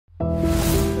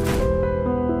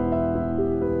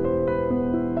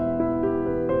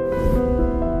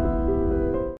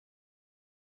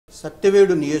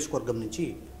సత్యవేడు నియోజకవర్గం నుంచి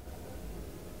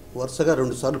వరుసగా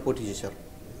 2 సార్లు పోటీ చేశారు.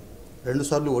 2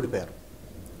 సార్లు ఓడిపోయారు.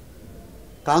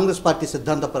 కాంగ్రెస్ పార్టీ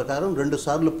సిద్ధాంత ప్రకారం 2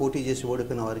 సార్లు పోటీ చేసి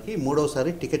ఓడిపోయిన వారికి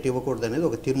 3వసారి టికెట్ ఇవ్వకూడదు అనేది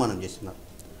ఒక తీర్మానం చేస్తున్నారు.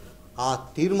 ఆ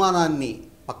తీర్మానాన్ని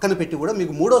పక్కన పెట్టి కూడా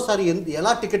మీకు 3వసారి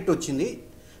ఎలా టికెట్ వచ్చింది,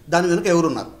 దాని వెనుక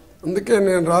ఎవరున్నారు? అందుకే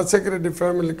నేను రాజశేఖర రెడ్డి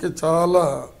ఫ్యామిలీకి చాలా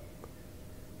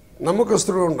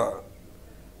నమ్మకస్తుడు ఉండా.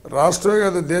 రాష్ట్రమే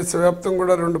కాదు, దేశవ్యాప్తంగా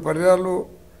కూడా 2 పర్యాలు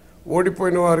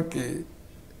ఓడిపోయిన వారికి,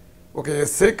 ఒక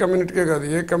ఎస్ఏ కమ్యూనిటీకే కాదు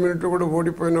ఏ కమ్యూనిటీ కూడా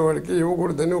ఓడిపోయిన వాడికి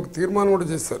ఇవ్వకూడదని ఒక తీర్మానం కూడా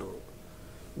చేశారు.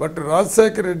 బట్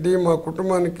రాజశేఖర రెడ్డి మా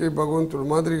కుటుంబానికి భగవంతుడు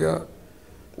మాదిరిగా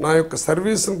నా యొక్క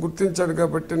సర్వీస్ను గుర్తించాడు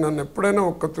కాబట్టి నన్ను ఎప్పుడైనా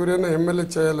ఒక్క తూరైనా ఎమ్మెల్యే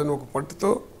చేయాలని ఒక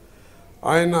పట్టుతో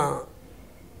ఆయన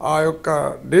ఆ యొక్క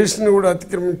డేషన్ కూడా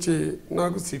అతిక్రమించి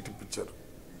నాకు సీట్ ఇప్పించారు.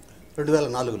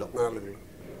 2004లో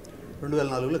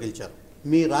గెలిచారు.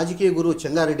 మీ రాజకీయ గురువు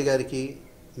చెంగారెడ్డి గారికి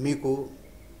మీకు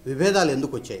విభేదాలు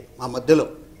ఎందుకు వచ్చాయి ఆ మధ్యలో?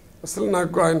 అసలు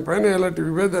నాకు ఆయన పైన ఎలాంటి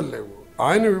విభేదాలు లేవు.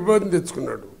 ఆయన విభేదం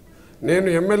తెచ్చుకున్నాడు. నేను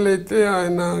ఎమ్మెల్యే అయితే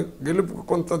ఆయన గెలుపుకు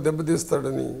కొంత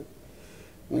దెబ్బతీస్తాడని,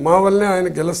 మా వల్లనే ఆయన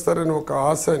గెలుస్తారని ఒక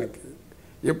ఆశానికి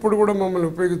ఎప్పుడు కూడా మమ్మల్ని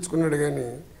ఉపయోగించుకున్నాడు. కానీ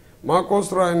మా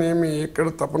కోసం ఆయన ఏమి ఎక్కడ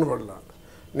తపన పడలా.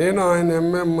 నేను ఆయన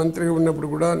మంత్రిగా ఉన్నప్పుడు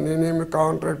కూడా నేనేమి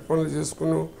కాంట్రాక్ట్ పనులు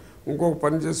చేసుకుని ఇంకొక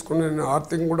పని చేసుకుని నేను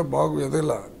ఆర్థికంగా కూడా బాగా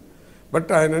ఎదగలా. బట్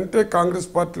ఆయన అంటే కాంగ్రెస్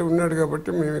పార్టీలో ఉన్నాడు కాబట్టి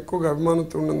మేము ఎక్కువగా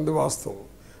అభిమానంతో ఉన్నది వాస్తవం.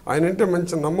 ఆయన అంటే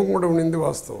మంచి నమ్మకం కూడా ఉండింది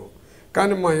వాస్తవం.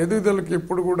 కానీ మా ఎదుగుదలకి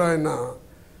ఎప్పుడు కూడా ఆయన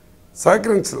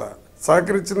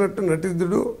సహకరించినట్టు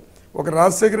నటిద్దుడు. ఒక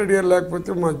రాజశేఖర రెడ్డి గారు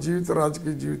లేకపోతే మా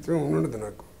రాజకీయ జీవితం ఉండదు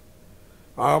నాకు.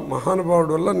 ఆ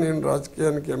మహానుభావుడు వల్ల నేను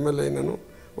రాజకీయానికి ఎమ్మెల్యే అయినాను.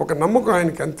 ఒక నమ్మకం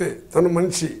ఆయనకి అంతే. తన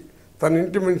మనిషి, తన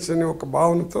ఇంటి మనిషి అనే ఒక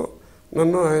భావనతో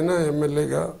నన్ను ఆయన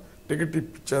ఎమ్మెల్యేగా టికెట్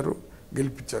ఇప్పించారు,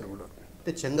 గెలిపించారు కూడా.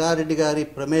 అంటే చెంగారెడ్డి గారి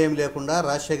ప్రమేయం లేకుండా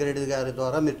రాజశేఖర రెడ్డి గారి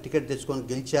ద్వారా మీరు టికెట్ తెచ్చుకొని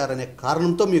గెలిచారనే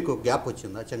కారణంతో మీకు గ్యాప్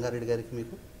వచ్చిందా చెంగారెడ్డి గారికి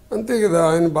మీకు? అంతే కదా.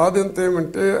 ఆయన బాధ ఎంత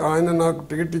ఏమంటే ఆయన నాకు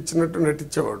టికెట్ ఇచ్చినట్టు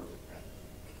నటించేవాడు.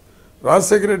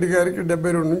 రాజశేఖర రెడ్డి గారికి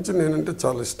 72 నుంచి నేనంటే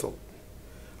చాలా ఇష్టం.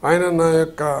 ఆయన నా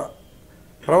యొక్క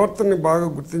ప్రవర్తనని బాగా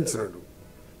గుర్తించినాడు.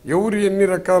 ఎవరు ఎన్ని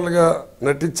రకాలుగా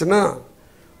నటించినా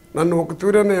నన్ను ఒక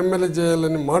తూరైనా ఎమ్మెల్యే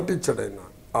చేయాలని మాట ఇచ్చాడు ఆయన.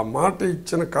 ఆ మాట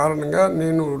ఇచ్చిన కారణంగా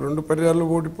నేను 2 పర్యాలు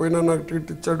ఓడిపోయినా నాకు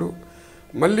టికెట్ ఇచ్చాడు.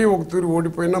 మళ్ళీ ఒక తూరి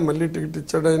ఓడిపోయినా మళ్ళీ టికెట్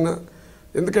ఇచ్చాడు ఆయన.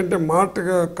 ఎందుకంటే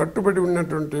మాటగా కట్టుబడి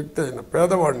ఉన్నటువంటి వ్యక్తి ఆయన.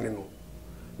 పేదవాడు నేను,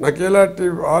 నాకు ఎలాంటి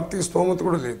ఆర్థిక స్తోమత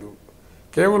కూడా లేదు.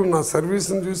 కేవలం నా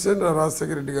సర్వీస్ని చూసే నా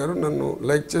రాజశేఖర రెడ్డి గారు నన్ను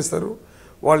లైక్ చేశారు.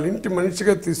 వాళ్ళ ఇంటి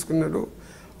మనిషిగా తీసుకున్నాడు.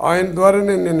 ఆయన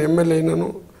ద్వారానే నేను ఎమ్మెల్యే అయినాను.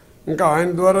 ఇంకా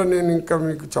ఆయన ద్వారా నేను ఇంకా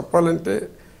మీకు చెప్పాలంటే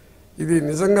ఇది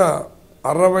నిజంగా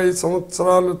 60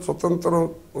 సంవత్సరాలు స్వతంత్రం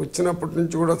వచ్చినప్పటి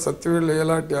నుంచి కూడా సత్యవేడులో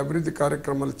ఎలాంటి అభివృద్ధి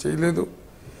కార్యక్రమాలు చేయలేదు.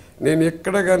 నేను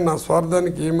ఎక్కడ కానీ నా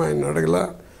స్వార్థానికి ఏమీ ఆయన అడగలా.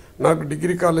 నాకు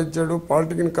డిగ్రీ కాలేజ్ ఇచ్చాడు,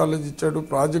 పాలిటెక్నిక్ కాలేజ్ ఇచ్చాడు,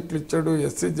 ప్రాజెక్టులు ఇచ్చాడు,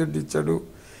 ఎస్సీజెడ్ ఇచ్చాడు.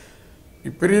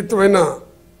 విపరీతమైన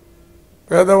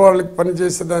పేదవాళ్ళకి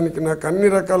పనిచేసేదానికి నాకు అన్ని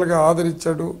రకాలుగా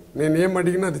ఆదరించాడు. నేనేం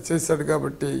అడిగినా అది చేశాడు.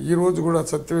 కాబట్టి ఈరోజు కూడా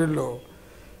సత్యవేడులో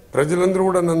ప్రజలందరూ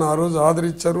కూడా నన్ను ఆ రోజు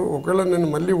ఆదరించారు. ఒకవేళ నేను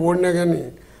మళ్ళీ ఓడినా కానీ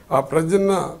ఆ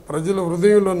ప్రజల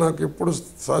హృదయంలో నాకు ఎప్పుడు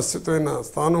శాశ్వతమైన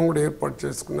స్థానం కూడా ఏర్పాటు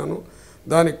చేసుకున్నాను.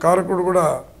 దానికి కారకుడు కూడా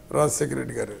రాజశేఖర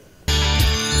రెడ్డి గారు.